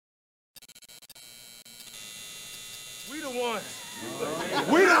We the ones.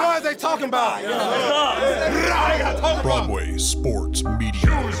 We the ones they talking about. Broadway Sports Media.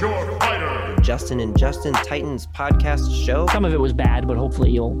 Choose your fighter. Justin and Justin Titans podcast show. Some of it was bad, but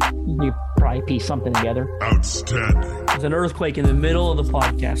hopefully you probably piece something together. Outstanding. There's an earthquake in the middle of the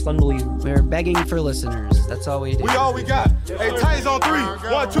podcast. Unbelievable. We're begging for listeners. That's all we do. We all we got. Hey, Titans on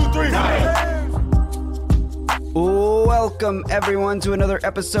three. 1, 2, 3. Welcome, everyone, to another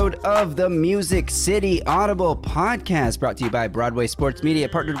episode of the Music City Audible podcast, brought to you by Broadway Sports Media,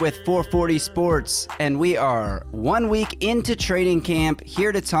 partnered with 440 Sports. And we are 1 week into training camp,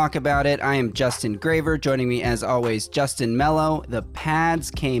 here to talk about it. I am Justin Graver. Joining me, as always, Justin Mello. The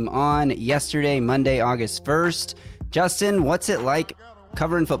pads came on yesterday, Monday, August 1st. Justin, what's it like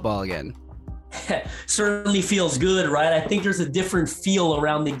covering football again? Certainly feels good, right? I think there's a different feel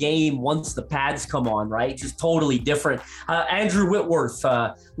around the game once the pads come on, right? Just totally different. Andrew Whitworth,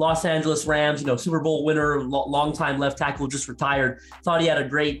 Los Angeles Rams, Super Bowl winner, longtime left tackle, just retired. Thought he had a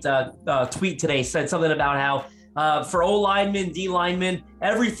great tweet today. Said something about how for O linemen, D linemen,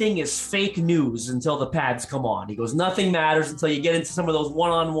 everything is fake news until the pads come on. He goes, nothing matters until you get into some of those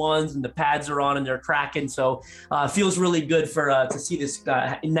one-on-ones and the pads are on and they're cracking. So feels really good for to see this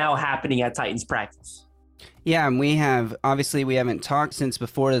now happening at Titans practice. Yeah, and we haven't talked since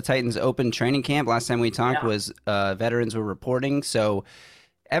before the Titans opened training camp. Last time we talked was veterans were reporting. So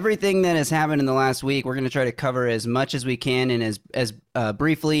everything that has happened in the last week, we're going to try to cover as much as we can and as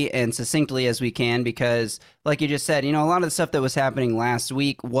briefly and succinctly as we can, because like you just said, a lot of the stuff that was happening last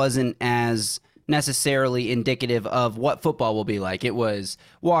week wasn't as necessarily indicative of what football will be like. It was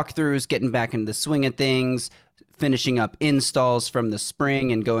walkthroughs, getting back into the swing of things, finishing up installs from the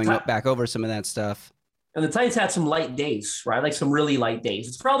spring and going back over some of that stuff. And the Titans had some light days, right? Like some really light days.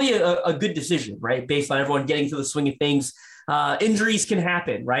 It's probably a good decision, right? Based on everyone getting to the swing of things. Injuries can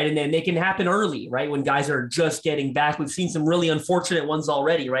happen, right? And then they can happen early, right? When guys are just getting back. We've seen some really unfortunate ones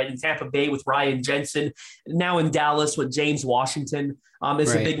already, right? In Tampa Bay with Ryan Jensen, now in Dallas with James Washington.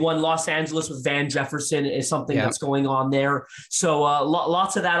 Is a big one. Los Angeles with Van Jefferson is something that's going on there. So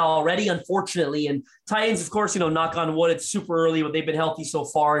lots of that already, unfortunately. And Titans, of course, knock on wood, it's super early, but they've been healthy so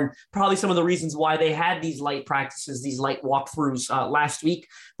far. And probably some of the reasons why they had these light practices, these light walkthroughs last week.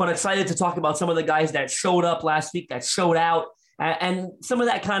 But excited to talk about some of the guys that showed up last week, that showed out. And some of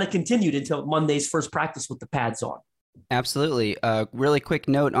that kind of continued until Monday's first practice with the pads on. Absolutely. Really quick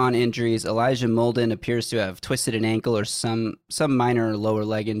note on injuries. Elijah Molden appears to have twisted an ankle or some minor lower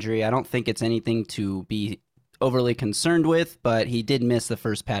leg injury. I don't think it's anything to be overly concerned with, but he did miss the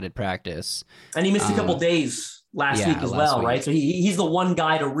first padded practice. And he missed a couple days last week as well, right? So he's the one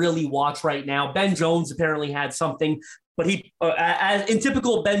guy to really watch right now. Ben Jones apparently had something, but he, as in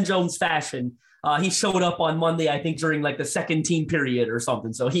typical Ben Jones fashion, he showed up on Monday, I think, during like the second team period or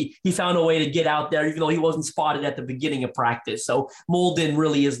something. So he found a way to get out there, even though he wasn't spotted at the beginning of practice. So Molden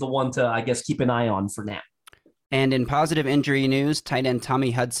really is the one to, I guess, keep an eye on for now. And in positive injury news, tight end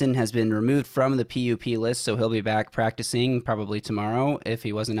Tommy Hudson has been removed from the PUP list, so he'll be back practicing probably tomorrow if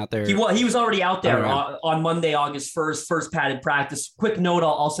he wasn't out there. He was already out there on Monday, August 1st, first padded practice. Quick note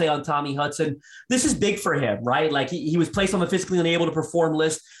I'll say on Tommy Hudson. This is big for him, right? Like he was placed on the physically unable to perform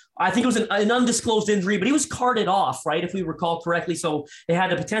list. I think it was an undisclosed injury, but he was carted off, right, if we recall correctly. So it had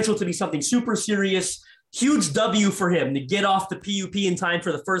the potential to be something super serious. Huge W for him to get off the PUP in time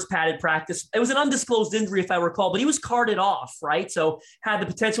for the first padded practice. It was an undisclosed injury, if I recall, but he was carted off, right? So had the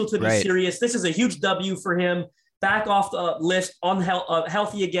potential to be serious. This is a huge W for him. Back off the list, on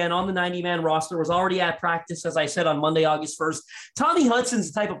healthy again, on the 90-man roster, was already at practice, as I said, on Monday, August 1st. Tommy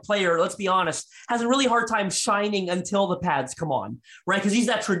Hudson's the type of player, let's be honest, has a really hard time shining until the pads come on, right? Because he's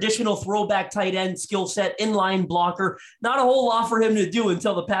that traditional throwback tight end skill set, inline blocker. Not a whole lot for him to do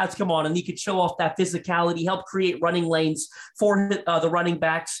until the pads come on, and he could show off that physicality, help create running lanes for the running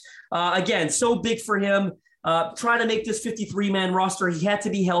backs. Again, so big for him. Trying to make this 53-man roster. He had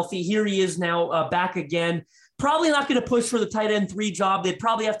to be healthy. Here he is now back again. Probably not going to push for the tight end 3 job. They'd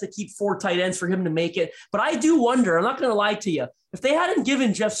probably have to keep 4 tight ends for him to make it. But I do wonder, I'm not going to lie to you, if they hadn't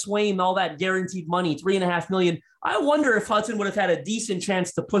given Jeff Swain all that guaranteed money, $3.5 million, I wonder if Hudson would have had a decent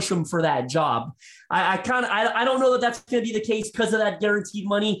chance to push him for that job. I don't know that that's going to be the case because of that guaranteed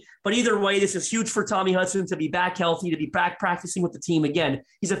money. But either way, this is huge for Tommy Hudson to be back healthy, to be back practicing with the team again.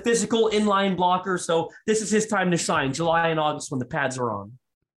 He's a physical inline blocker, so this is his time to shine, July and August when the pads are on.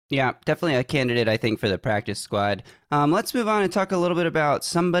 Yeah, definitely a candidate, I think, for the practice squad. Let's move on and talk a little bit about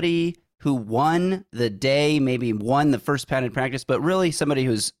somebody who won the day, maybe won the first padded practice, but really somebody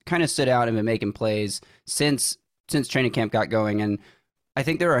who's kind of stood out and been making plays since training camp got going. And I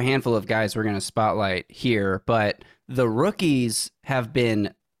think there are a handful of guys we're going to spotlight here, but the rookies have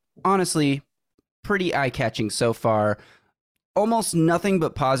been honestly pretty eye-catching so far. Almost nothing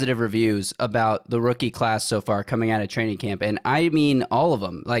but positive reviews about the rookie class so far coming out of training camp. And I mean all of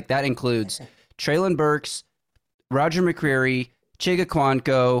them. Like, that includes Treylon Burks, Roger McCreary, Chig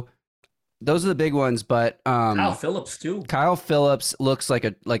Okonkwo. Those are the big ones, but Kyle Phillips too. Kyle Phillips looks like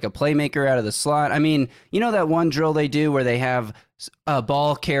a playmaker out of the slot. I mean, you know that one drill they do where they have a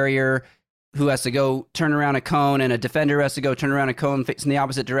ball carrier who has to go turn around a cone, and a defender has to go turn around a cone facing the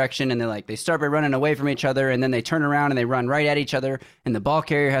opposite direction, and they start by running away from each other, and then they turn around and they run right at each other, and the ball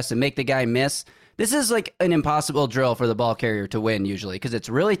carrier has to make the guy miss. This is like an impossible drill for the ball carrier to win usually because it's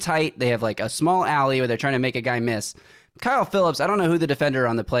really tight. They have like a small alley where they're trying to make a guy miss. Kyle Phillips, I don't know who the defender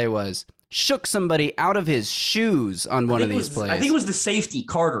on the play was, shook somebody out of his shoes on one of these plays. I think it was the safety,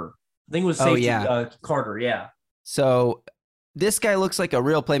 Carter. Carter, yeah. So this guy looks like a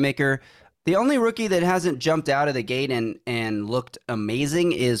real playmaker. The only rookie that hasn't jumped out of the gate and looked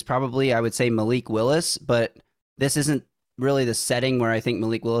amazing is probably, I would say, Malik Willis, but this isn't really the setting where I think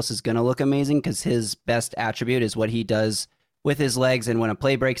Malik Willis is going to look amazing because his best attribute is what he does with his legs and when a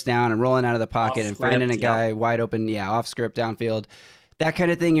play breaks down and rolling out of the pocket and finding a guy wide open, off script downfield. That kind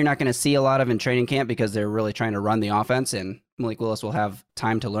of thing you're not going to see a lot of in training camp because they're really trying to run the offense, and Malik Willis will have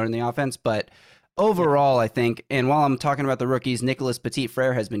time to learn the offense, but overall, I think, and while I'm talking about the rookies, Nicholas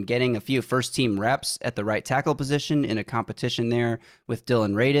Petit-Frere has been getting a few first-team reps at the right tackle position in a competition there with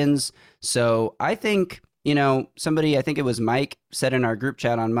Dylan Radins. So I think, somebody, I think it was Mike, said in our group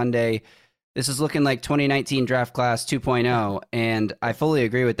chat on Monday, this is looking like 2019 draft class 2.0, and I fully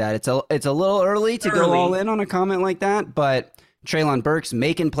agree with that. It's a little early to go all in on a comment like that, but Treylon Burks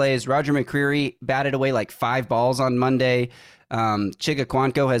making plays. Roger McCreary batted away like 5 balls on Monday. Chig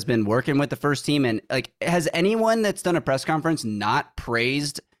Okonkwo has been working with the first team, and has anyone that's done a press conference not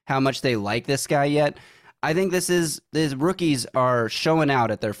praised how much they like this guy yet? I think these rookies are showing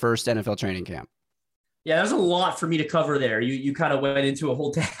out at their first NFL training camp. Yeah, there's a lot for me to cover there. You kind of went into a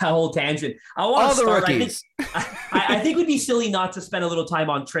whole tangent. I want to start. Rookies. I think it would be silly not to spend a little time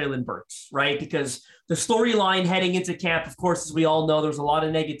on Treylon Burks, right? Because the storyline heading into camp, of course, as we all know, there's a lot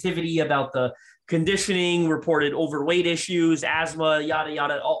of negativity about the conditioning, reported overweight issues, asthma, yada,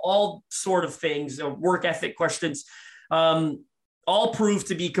 yada, all sort of things, work ethic questions, all proved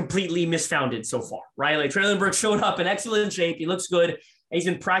to be completely misfounded so far, right? Like Treylon Burks showed up in excellent shape. He looks good. He's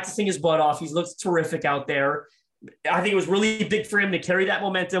been practicing his butt off. He looks terrific out there. I think it was really big for him to carry that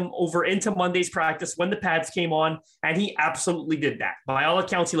momentum over into Monday's practice when the pads came on, and he absolutely did that. By all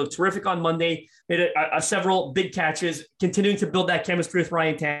accounts, he looked terrific on Monday, made several big catches, continuing to build that chemistry with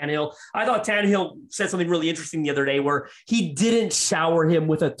Ryan Tannehill. I thought Tannehill said something really interesting the other day where he didn't shower him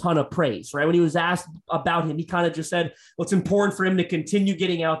with a ton of praise, right? When he was asked about him, he kind of just said, well, it's important for him to continue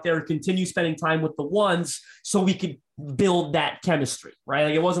getting out there, continue spending time with the ones so we could build that chemistry, right?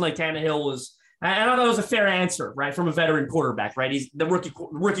 Like it wasn't like Tannehill was, and I thought it was a fair answer, right, from a veteran quarterback, right? He's the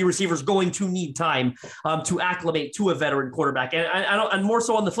rookie receiver is going to need time to acclimate to a veteran quarterback, and more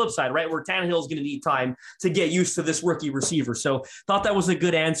so on the flip side, right, where Tannehill is going to need time to get used to this rookie receiver. So thought that was a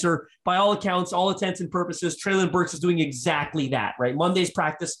good answer. By all accounts, all intents and purposes, Treylon Burks is doing exactly that, right? Monday's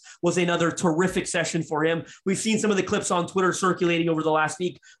practice was another terrific session for him. We've seen some of the clips on Twitter circulating over the last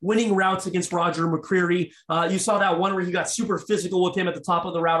week, winning routes against Roger McCreary. You saw that one where he got super physical with him at the top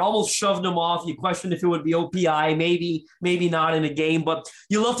of the route, almost shoved him off. You questioned if it would be OPI, maybe not in a game, but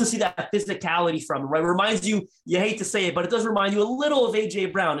you love to see that physicality from him, right? It reminds you hate to say it, but it does remind you a little of A.J.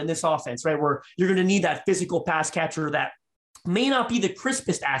 Brown in this offense, right? Where you're going to need that physical pass catcher that may not be the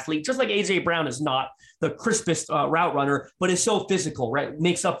crispest athlete, just like A.J. Brown is not the crispest route runner, but is so physical, right?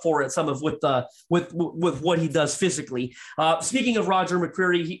 Makes up for it some of with what he does physically. Speaking of Roger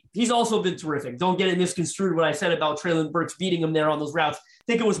McCreary, he's also been terrific. Don't get it misconstrued what I said about Treylon Burks beating him there on those routes. I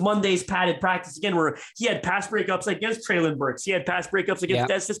think it was Monday's padded practice again, where he had pass breakups against Treylon Burks. He had pass breakups against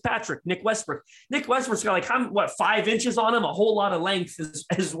Des Fitzpatrick, Nick Westbrook. Nick Westbrook's got 5 inches on him, a whole lot of length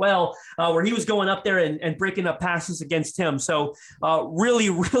as well, where he was going up there and breaking up passes against him. So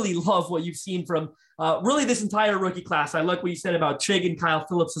really, really love what you've seen from really this entire rookie class. I like what you said about Chig and Kyle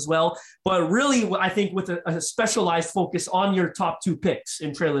Phillips as well, but really I think with a specialized focus on your top 2 picks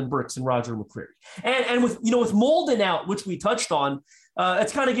in Treylon Burks and Roger McCreary. And with Molden out, which we touched on,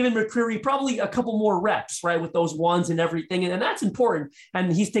 it's kind of given McCreary probably a couple more reps, right, with those ones and everything, and that's important,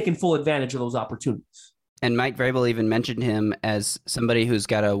 and he's taking full advantage of those opportunities. And Mike Vrabel even mentioned him as somebody who's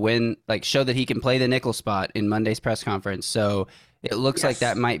got to win, show that he can play the nickel spot in Monday's press conference. So it looks like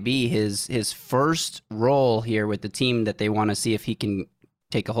that might be his first role here with the team that they want to see if he can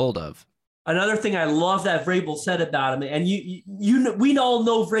take a hold of. Another thing I love that Vrabel said about him, and we all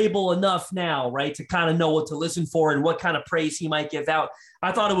know Vrabel enough now, right, to kind of know what to listen for and what kind of praise he might give out.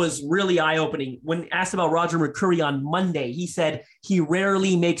 I thought it was really eye-opening. When asked about Roger McCreary on Monday, he said he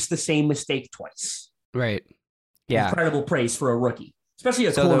rarely makes the same mistake twice. Right. Yeah. Incredible praise for a rookie, especially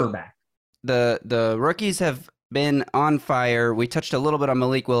a quarterback. The rookies have been on fire. We touched a little bit on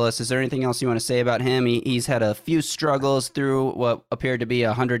Malik Willis. Is there anything else you want to say about him? He's had a few struggles through what appeared to be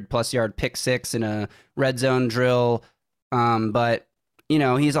a 100-plus yard pick six in a red zone drill. But, you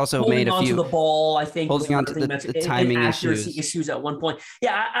know, he's also made a few. Holding onto the ball, I think. Holding on to the timing issues at one point.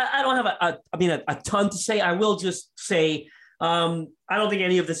 Yeah, I don't have a ton to say. I will just say I don't think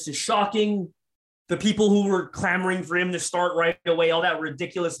any of this is shocking. The people who were clamoring for him to start right away, all that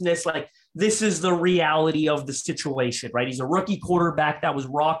ridiculousness, like, this is the reality of the situation, right? He's a rookie quarterback that was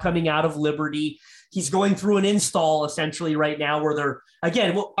raw coming out of Liberty. He's going through an install essentially right now where they're,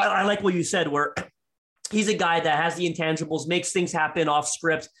 again, well, I like what you said, where he's a guy that has the intangibles, makes things happen off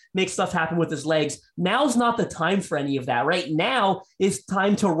script, makes stuff happen with his legs. Now's not the time for any of that. Right now is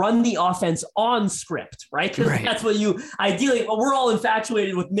time to run the offense on script, right? Because that's what ideally, we're all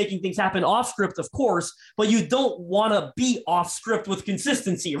infatuated with making things happen off script, of course, but you don't want to be off script with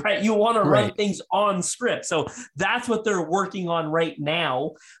consistency, right? You want to run things on script. So that's what they're working on right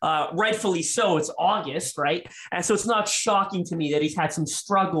now. Rightfully so. It's August, right? And so it's not shocking to me that he's had some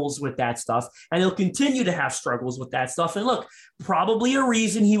struggles with that stuff, and he'll continue to have struggles with that stuff. And look, probably a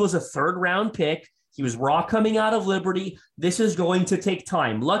reason he was a third-round pick. He was raw coming out of Liberty. This is going to take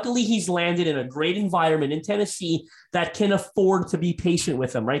time. Luckily, he's landed in a great environment in Tennessee that can afford to be patient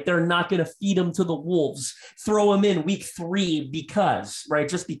with him, right? They're not going to feed him to the wolves, throw him in week 3 because, right?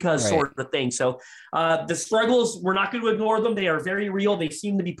 Just because sort of thing. So the struggles, we're not going to ignore them. They are very real. They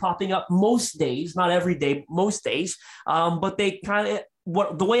seem to be popping up most days, not every day, most days. But they kind of,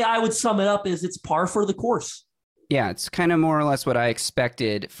 the way I would sum it up is it's par for the course. Yeah, it's kind of more or less what I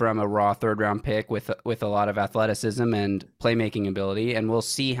expected from a raw third-round pick with a lot of athleticism and playmaking ability, and we'll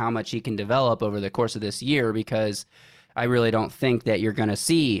see how much he can develop over the course of this year, because I really don't think that you're going to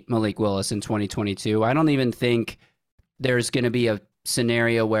see Malik Willis in 2022. I don't even think there's going to be a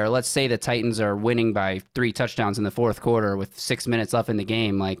scenario where, let's say the Titans are winning by 3 touchdowns in the fourth quarter with 6 minutes left in the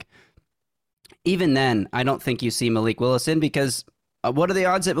game. Like, even then, I don't think you see Malik Willis in, because what are the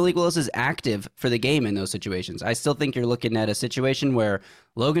odds that Malik Willis is active for the game in those situations? I still think you're looking at a situation where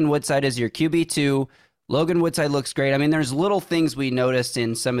Logan Woodside is your QB2. Logan Woodside looks great. I mean, there's little things we noticed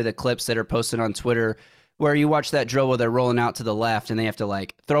in some of the clips that are posted on Twitter where you watch that drill where they're rolling out to the left and they have to,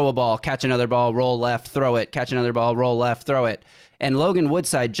 like, throw a ball, catch another ball, roll left, throw it, catch another ball, roll left, throw it. And Logan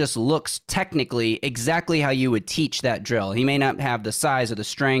Woodside just looks technically exactly how you would teach that drill. He may not have the size or the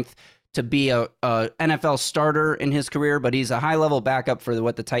strength to be a NFL starter in his career, but he's a high-level backup for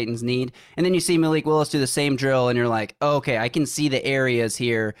what the Titans need. And then you see Malik Willis do the same drill, and you're like, oh, okay, I can see the areas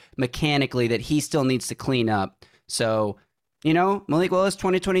here mechanically that he still needs to clean up. So, you know, Malik Willis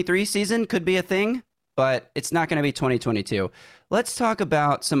 2023 season could be a thing, but it's not going to be 2022. Let's talk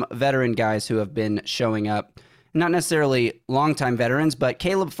about some veteran guys who have been showing up. Not necessarily longtime veterans, but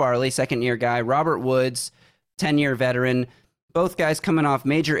Caleb Farley, second-year guy, Robert Woods, 10-year veteran. Both guys coming off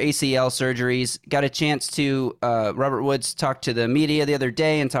major ACL surgeries. Got a chance to, Robert Woods talked to the media the other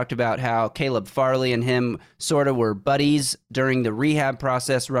day and talked about how Caleb Farley and him sort of were buddies during the rehab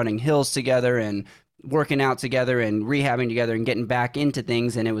process, running hills together and working out together and rehabbing together and getting back into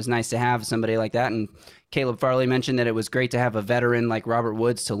things. And it was nice to have somebody like that. And Caleb Farley mentioned that it was great to have a veteran like Robert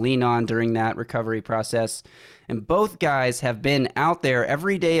Woods to lean on during that recovery process. And both guys have been out there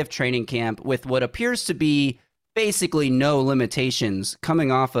every day of training camp with what appears to be basically no limitations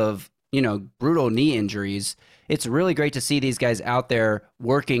coming off of, you know, brutal knee injuries. It's really great to see these guys out there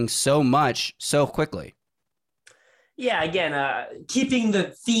working so much so quickly. Yeah, again, keeping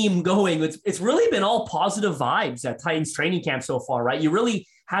the theme going, it's really been all positive vibes at Titans training camp so far, right? You really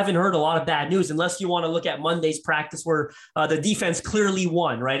haven't heard a lot of bad news unless you want to look at Monday's practice where the defense clearly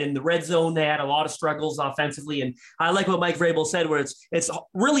won, right? In the red zone, they had a lot of struggles offensively. And I like what Mike Vrabel said, where it's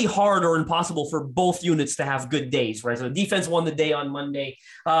really hard or impossible for both units to have good days, right? So the defense won the day on Monday,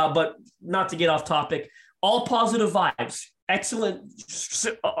 but not to get off topic, all positive vibes. Excellent.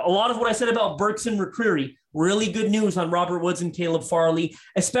 A lot of what I said about Burks and McCreary, really good news on Robert Woods and Caleb Farley,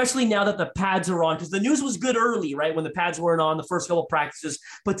 especially now that the pads are on, because the news was good early, right, when the pads weren't on the first couple of practices,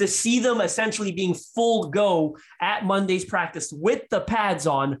 but to see them essentially being full go at Monday's practice with the pads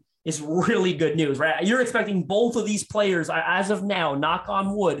on is really good news, right? You're expecting both of these players, as of now, knock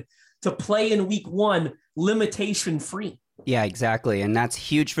on wood, to play in week 1 limitation free. Yeah, exactly. And that's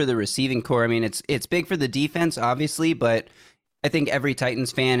huge for the receiving core. I mean, it's big for the defense, obviously, but I think every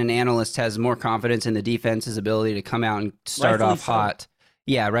Titans fan and analyst has more confidence in the defense's ability to come out and start off hot.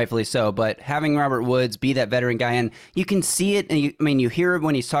 Yeah, rightfully so. But having Robert Woods be that veteran guy, and you can see it, and you hear it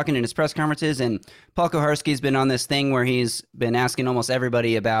when he's talking in his press conferences, and Paul Koharski's been on this thing where he's been asking almost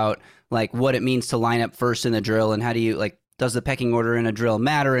everybody about like what it means to line up first in the drill, and how do you, like, does the pecking order in a drill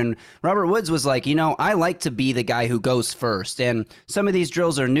matter? And Robert Woods was like, I like to be the guy who goes first, and some of these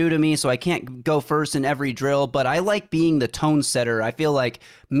drills are new to me, so I can't go first in every drill, but I like being the tone setter. I feel like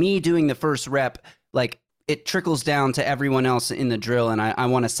me doing the first rep, like, it trickles down to everyone else in the drill, and I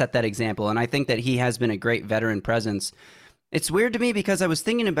want to set that example. And I think that he has been a great veteran presence. It's weird to me because I was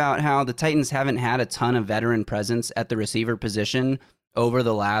thinking about how the Titans haven't had a ton of veteran presence at the receiver position over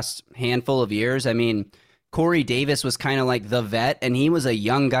the last handful of years. I mean, Corey Davis was kind of like the vet, and he was a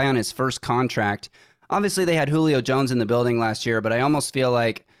young guy on his first contract. Obviously, they had Julio Jones in the building last year, but I almost feel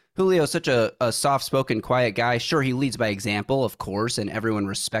like Julio's such a soft-spoken, quiet guy. Sure, he leads by example, of course, and everyone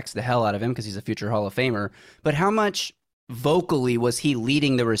respects the hell out of him because he's a future Hall of Famer. But how much vocally was he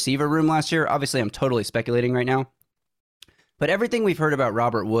leading the receiver room last year? Obviously, I'm totally speculating right now. But everything we've heard about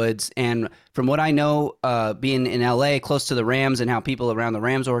Robert Woods, and from what I know, being in LA, close to the Rams, and how people around the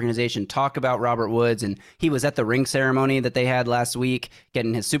Rams organization talk about Robert Woods, and he was at the ring ceremony that they had last week,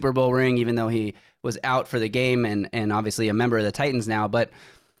 getting his Super Bowl ring, even though he was out for the game, and obviously a member of the Titans now. But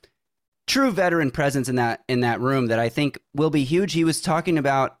true veteran presence in that room that I think will be huge. He was talking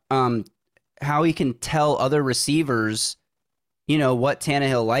about how he can tell other receivers, what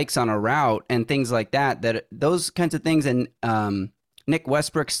Tannehill likes on a route and things like that, that those kinds of things. And Nick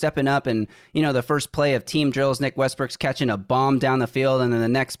Westbrook stepping up, and, the first play of team drills, Nick Westbrook's catching a bomb down the field, and then the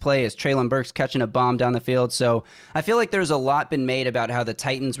next play is Treylon Burks catching a bomb down the field. So I feel like there's a lot been made about how the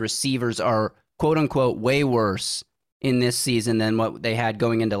Titans receivers are, quote unquote, way worse in this season than what they had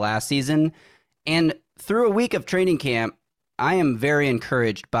going into last season. And through a week of training camp, I am very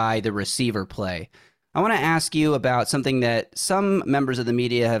encouraged by the receiver play. I want to ask you about something that some members of the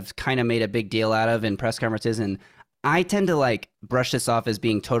media have kind of made a big deal out of in press conferences, and I tend to brush this off as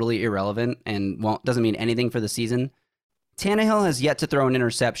being totally irrelevant and doesn't mean anything for the season. Tannehill has yet to throw an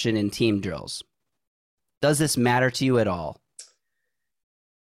interception in team drills. Does this matter to you at all?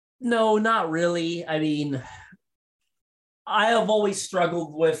 No, not really. I mean, I have always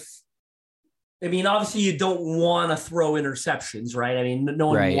struggled with, obviously you don't want to throw interceptions, right? I mean, no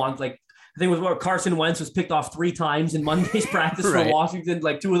one wants, I think it was Carson Wentz was picked off 3 times in Monday's practice for Washington.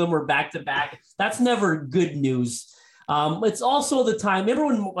 2 of them were back-to-back. That's never good news. It's also the time.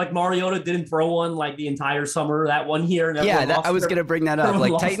 Remember when Mariota didn't throw one the entire summer, that one here? Yeah, I was going to bring that up.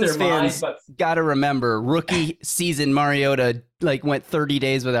 Titans fans got to remember rookie season Mariota went 30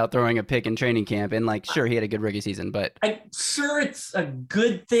 days without throwing a pick in training camp. And sure, he had a good rookie season, but I'm sure it's a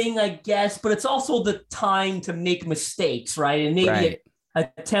good thing, I guess, but it's also the time to make mistakes, right? And maybe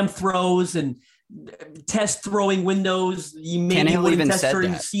attempt throws and test throwing windows. You maybe wouldn't test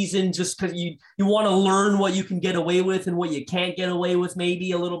during the season just because you want to learn what you can get away with and what you can't get away with,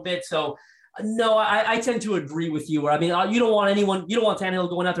 maybe a little bit. So no, I tend to agree with you. You don't want Tannehill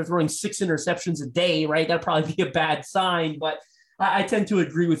going out there throwing 6 interceptions a day, right? That'd probably be a bad sign, but I tend to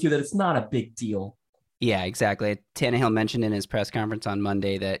agree with you that it's not a big deal. Yeah, exactly. Tannehill mentioned in his press conference on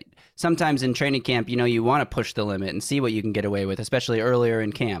Monday that sometimes in training camp, you want to push the limit and see what you can get away with, especially earlier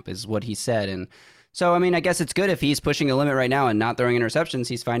in camp, is what he said. And so, I guess it's good if he's pushing a limit right now and not throwing interceptions.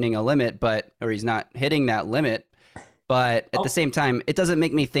 He's finding a limit, or he's not hitting that limit. But at the same time, it doesn't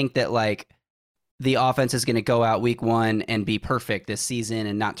make me think that the offense is going to go out week 1 and be perfect this season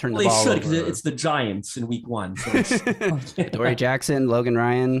and not turn the ball over. Because it's the Giants in week 1. So Dory Jackson, Logan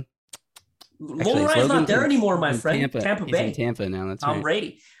Ryan. Logan Ryan's not there anymore, my friend. Tampa Bay. He's in Tampa now. That's Tom right.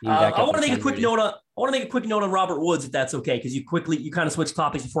 Brady. I want to make a quick note on Robert Woods, if that's okay, because you kind of switched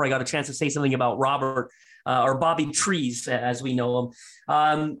topics before I got a chance to say something about Robert or Bobby Trees, as we know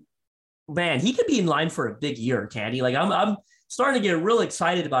him. Man, he could be in line for a big year, can't he? I'm starting to get real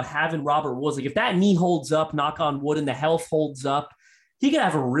excited about having Robert Woods. If that knee holds up, knock on wood, and the health holds up, he could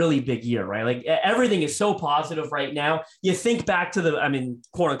have a really big year, right? Everything is so positive right now. You think back to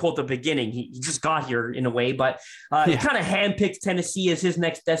quote unquote, the beginning. He just got here in a way, but he kind of handpicked Tennessee as his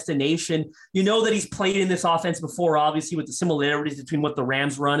next destination. You know that he's played in this offense before, obviously, with the similarities between what the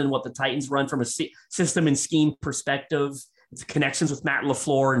Rams run and what the Titans run from a system and scheme perspective. It's connections with Matt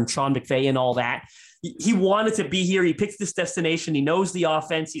LaFleur and Sean McVay and all that. He wanted to be here. He picked this destination. He knows the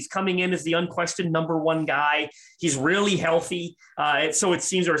offense. He's coming in as the unquestioned number 1 guy. He's really healthy. So it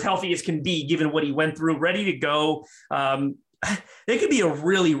seems, or as healthy as can be, given what he went through, ready to go. it could be a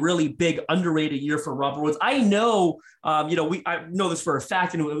really, really big underrated year for Robert Woods. I know, I know this for a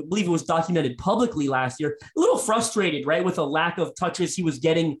fact, and I believe it was documented publicly last year, a little frustrated, right, with the lack of touches he was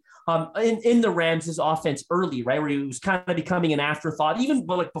getting in the Rams' offense early, right, where he was kind of becoming an afterthought. Even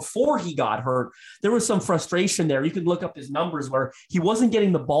like before he got hurt, there was some frustration there. You could look up his numbers where he wasn't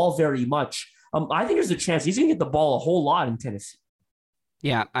getting the ball very much. I think there's a chance he's going to get the ball a whole lot in Tennessee.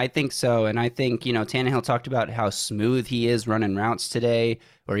 Yeah, I think so. And I think, Tannehill talked about how smooth he is running routes today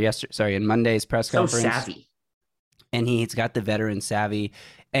or in Monday's press conference. So savvy. And he's got the veteran savvy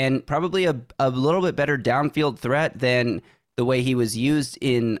and probably a little bit better downfield threat than the way he was used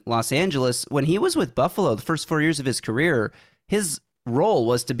in Los Angeles. When he was with Buffalo, the first 4 years of his career, his role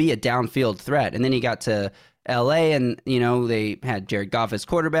was to be a downfield threat. And then he got to LA and, they had Jared Goff as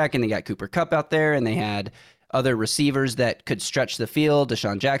quarterback and they got Cooper Kupp out there and they had other receivers that could stretch the field.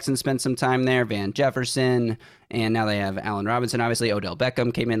 Deshaun Jackson spent some time there, Van Jefferson, and now they have Allen Robinson. Obviously, Odell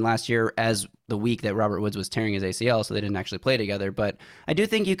Beckham came in last year as the week that Robert Woods was tearing his ACL, so they didn't actually play together. But I do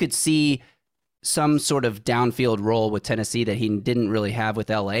think you could see some sort of downfield role with Tennessee that he didn't really have with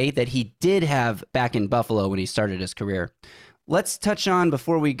LA, that he did have back in Buffalo when he started his career. Let's touch on,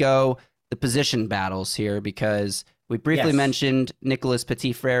 before we go, the position battles here, because we briefly mentioned Nicholas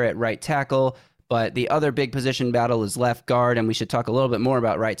Petit-Frere at right tackle, but the other big position battle is left guard, and we should talk a little bit more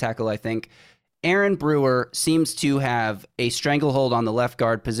about right tackle, I think. Aaron Brewer seems to have a stranglehold on the left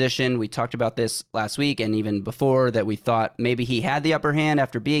guard position. We talked about this last week and even before, that we thought maybe he had the upper hand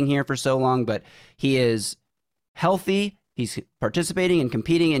after being here for so long, but he is healthy. He's participating and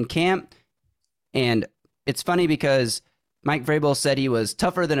competing in camp. And it's funny because Mike Vrabel said he was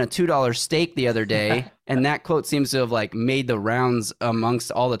tougher than a $2 steak the other day, and that quote seems to have made the rounds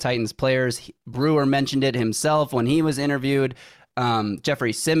amongst all the Titans players. Brewer mentioned it himself when he was interviewed.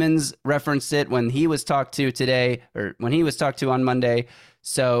 Jeffrey Simmons referenced it when he was talked to today, or when he was talked to on Monday.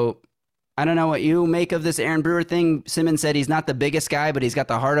 So I don't know what you make of this Aaron Brewer thing. Simmons said he's not the biggest guy, but he's got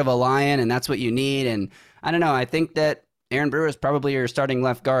the heart of a lion, and that's what you need. And I don't know. I think that Aaron Brewer is probably your starting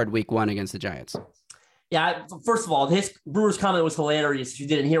left guard week 1 against the Giants. Yeah, first of all, Brewer's comment was hilarious. If you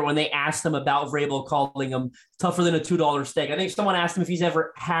didn't hear, when they asked him about Vrabel calling him tougher than a $2 steak. I think someone asked him if he's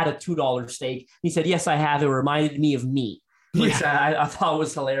ever had a $2 steak. He said, "Yes, I have. It reminded me of me," which I thought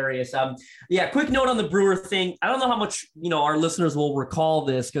was hilarious. Quick note on the Brewer thing. I don't know how much our listeners will recall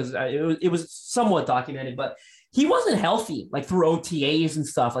this because it was somewhat documented, but he wasn't healthy through OTAs and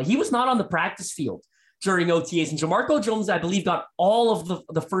stuff. He was not on the practice field during OTAs. And Jamarco Jones, I believe, got all of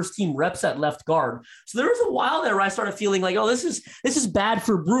the first team reps at left guard. So there was a while there where I started feeling this is bad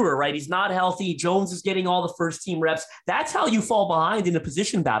for Brewer, right? He's not healthy. Jones is getting all the first team reps. That's how you fall behind in a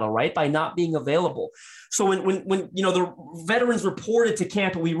position battle, right? By not being available. So when the veterans reported to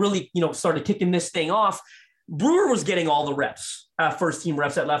camp and we really, started kicking this thing off, Brewer was getting all the reps, first team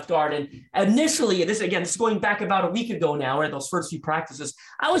reps at left guard. And initially, this is going back about a week ago now, right? Those first few practices,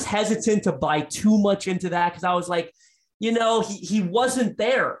 I was hesitant to buy too much into that because I was like, he wasn't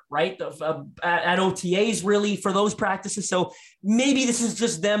there, right? At OTAs really for those practices. So maybe this is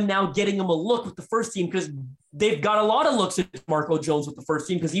just them now getting him a look with the first team because they've got a lot of looks at Marco Jones with the first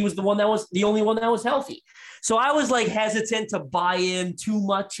team because he was the only one that was healthy. So I was hesitant to buy in too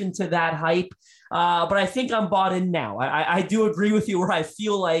much into that hype. But I think I'm bought in now. I do agree with you where I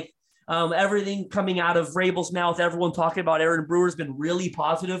feel like everything coming out of Vrabel's mouth, everyone talking about Aaron Brewer has been really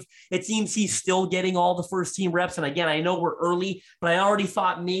positive. It seems he's still getting all the first team reps. And again, I know we're early, but I already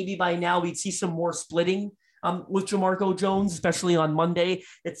thought maybe by now we'd see some more splitting with Jamarco Jones, especially on Monday.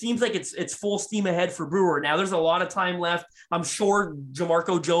 It seems like it's full steam ahead for Brewer. Now there's a lot of time left. I'm sure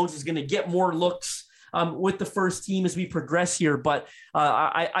Jamarco Jones is going to get more looks with the first team as we progress here. But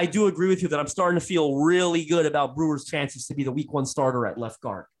I do agree with you that I'm starting to feel really good about Brewer's chances to be the week 1 starter at left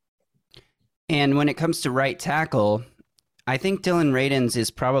guard. And when it comes to right tackle, I think Dylan Radins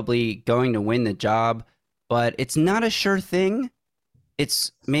is probably going to win the job, but it's not a sure thing.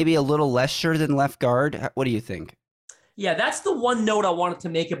 It's maybe a little less sure than left guard. What do you think? Yeah, that's the one note I wanted to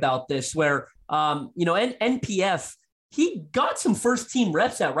make about this where, NPF, he got some first team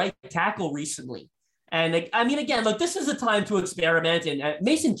reps at right tackle recently. And I mean, again, look, this is a time to experiment. And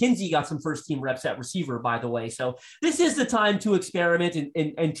Mason Kinsey got some first team reps at receiver, by the way. So this is the time to experiment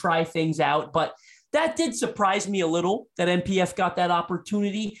and try things out. But that did surprise me a little that NPF got that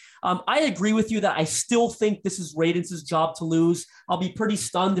opportunity. I agree with you that I still think this is Radins' job to lose. I'll be pretty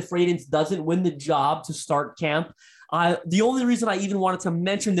stunned if Radins doesn't win the job to start camp. The only reason I even wanted to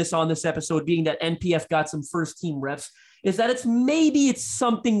mention this on this episode being that NPF got some first team reps is that it's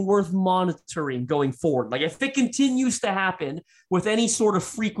something worth monitoring going forward. If it continues to happen with any sort of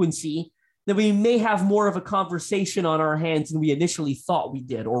frequency, then we may have more of a conversation on our hands than we initially thought we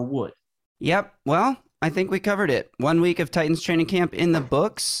did or would. Yep. Well, I think we covered it. 1 week of Titans training camp in the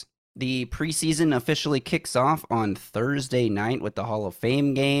books. The preseason officially kicks off on Thursday night with the Hall of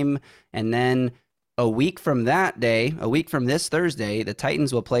Fame game. And then a week from that day, a week from this Thursday, the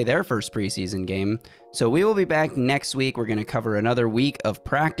Titans will play their first preseason game. So we will be back next week. We're going to cover another week of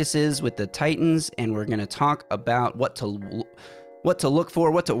practices with the Titans, and we're going to talk about what to look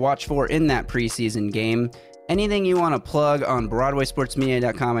for, what to watch for in that preseason game. Anything you want to plug on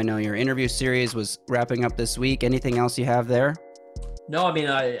BroadwaySportsMedia.com? I know your interview series was wrapping up this week. Anything else you have there? No, I mean,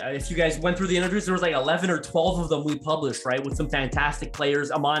 if you guys went through the interviews, there was like 11 or 12 of them we published, right? With some fantastic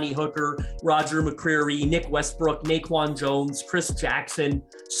players, Amani Hooker, Roger McCreary, Nick Westbrook, Naquan Jones, Chris Jackson,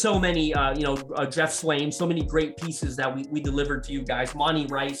 so many, Jeff Swain, so many great pieces that we delivered to you guys. Monty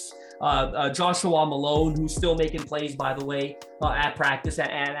Rice, Joshua Malone, who's still making plays, by the way, at practice at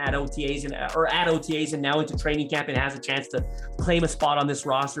OTAs and now into training camp and has a chance to claim a spot on this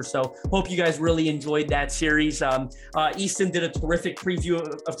roster. So hope you guys really enjoyed that series. Easton did a terrific preview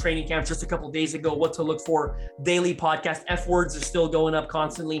of training camp just a couple of days ago. What to look for, daily podcast. F Words is still going up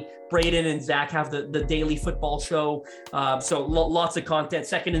constantly. Braden and Zach have the daily football show. So lots of content.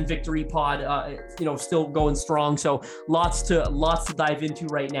 Second and Victory pod, still going strong. So lots to dive into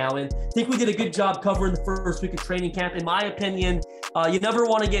right now. And I think we did a good job covering the first week of training camp. In my opinion, you never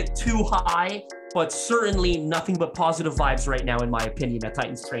want to get too high, but certainly nothing but positive vibes right now, in my opinion, at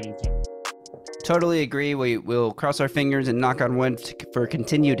Titans training camp. Totally agree. We will cross our fingers and knock on wood for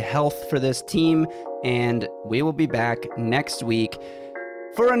continued health for this team. And we will be back next week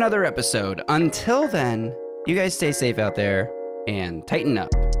for another episode. Until then, you guys stay safe out there and tighten up.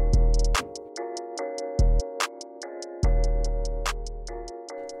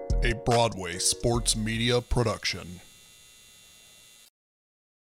 A Broadway Sports Media production.